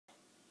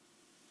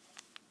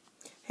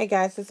Hey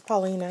guys, it's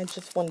Pauline. I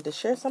just wanted to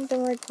share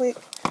something right quick.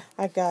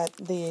 I got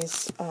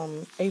these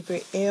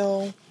Avery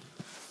L.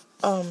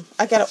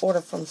 I got an order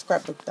from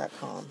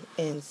Scrapbook.com,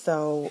 and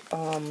so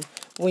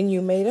when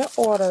you made an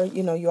order,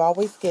 you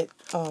always get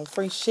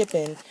free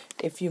shipping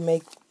if you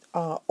make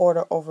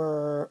order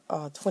over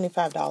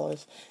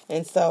 $25.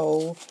 And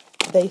so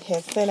they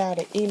had sent out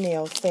an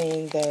email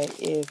saying that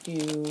if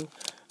you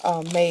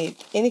made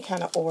any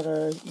kind of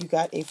order, you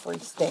got a free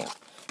stamp.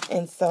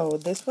 And so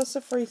this was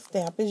a free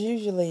stamp. It's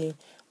usually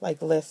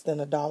like less than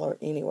 $1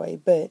 anyway,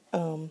 but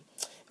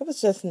it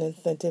was just an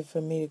incentive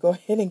for me to go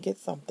ahead and get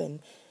something.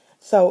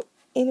 So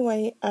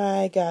anyway,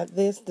 I got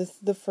this. This is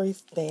the free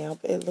stamp.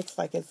 It looks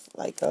like it's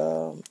like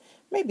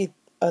maybe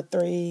a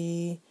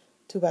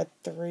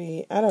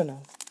 2x3. I don't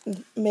know.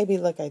 Maybe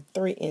like a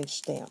 3-inch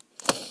stamp.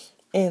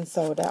 And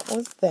so that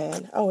was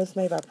that. Oh, it's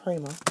made by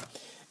Prima.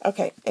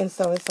 Okay, and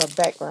so it's a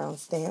background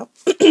stamp.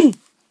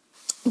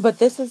 But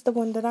this is the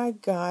one that I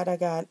got. I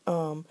got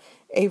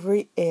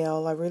Avery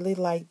L. I really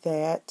like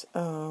that.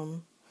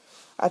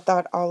 I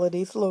thought all of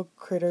these little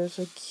critters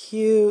are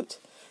cute.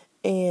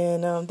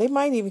 And they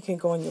might even can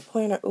go in your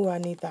planner. Ooh, I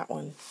need that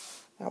one.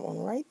 That one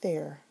right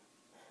there.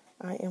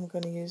 I am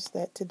going to use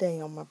that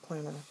today on my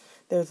planner.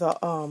 There's a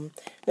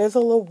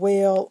little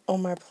whale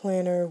on my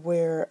planner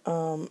where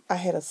I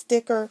had a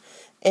sticker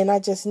and I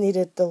just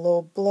needed the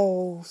little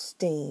blow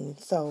steam.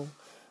 So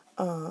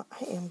I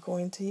am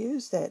going to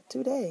use that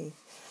today.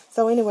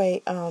 So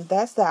anyway,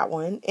 that's that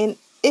one. And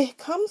it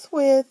comes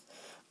with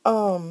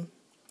die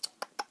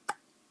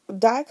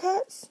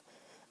cuts.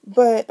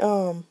 But,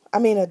 a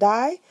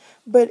die,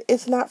 but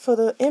it's not for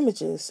the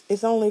images.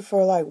 It's only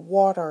for, like,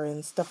 water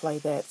and stuff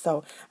like that.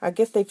 So, I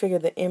guess they figure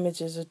the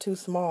images are too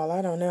small.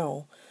 I don't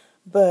know.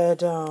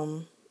 But,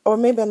 or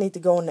maybe I need to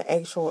go on the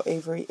actual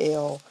Avery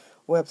L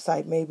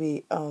website.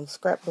 Maybe,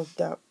 Scrapbook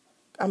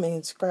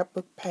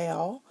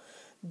Pal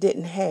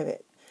didn't have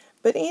it.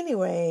 But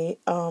anyway,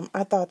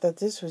 I thought that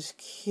this was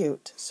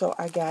cute. So,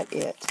 I got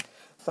it.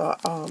 So,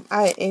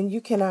 and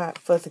you cannot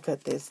fuzzy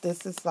cut this.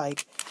 This is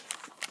like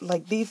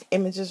these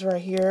images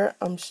right here,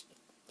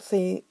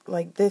 see,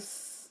 like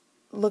this,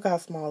 look how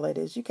small it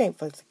is. You can't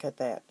fuzzy cut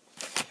that.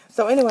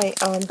 So anyway,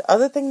 the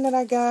other thing that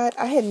I got,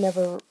 I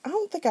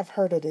don't think I've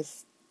heard of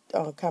this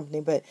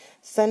company, but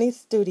Sunny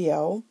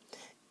Studio,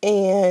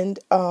 and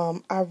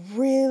I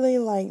really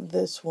like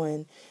this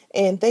one,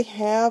 and they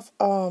have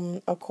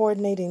a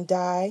coordinating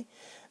die,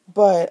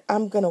 but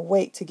I'm going to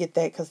wait to get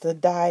that because the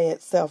die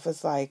itself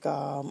is like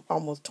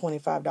almost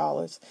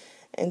 $25.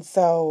 And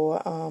so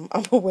I'm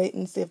going to wait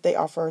and see if they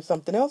offer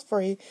something else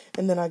free,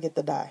 and then I'll get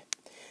the die.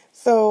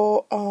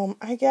 So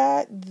I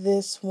got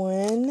this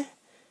one,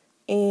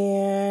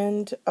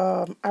 and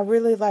I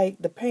really like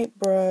the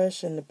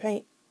paintbrush and the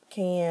paint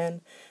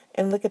can.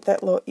 And look at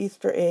that little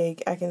Easter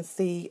egg. I can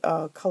see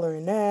color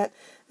in that.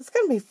 It's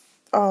going to be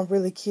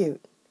really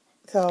cute.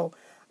 So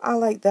I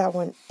like that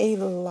one a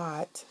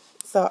lot.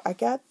 So I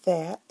got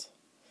that.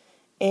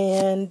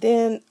 And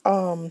then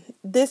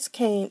these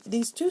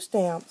two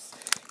stamps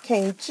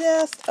came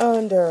just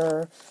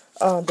under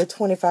the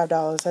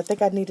 $25. I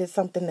think I needed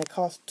something that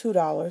cost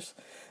 $2.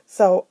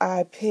 So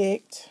I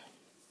picked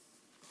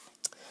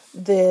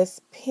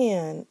this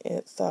pen.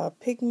 It's a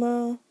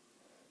Pigma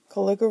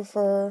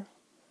Calligrapher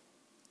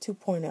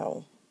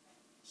 2.0.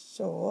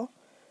 So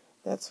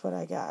that's what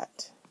I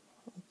got.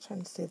 I'm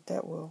trying to see if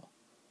that will.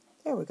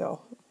 There we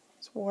go.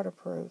 It's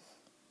waterproof.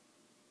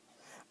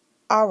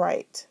 All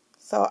right.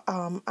 So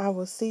I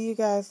will see you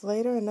guys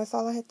later, and that's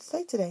all I had to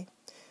say today.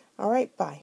 All right, bye.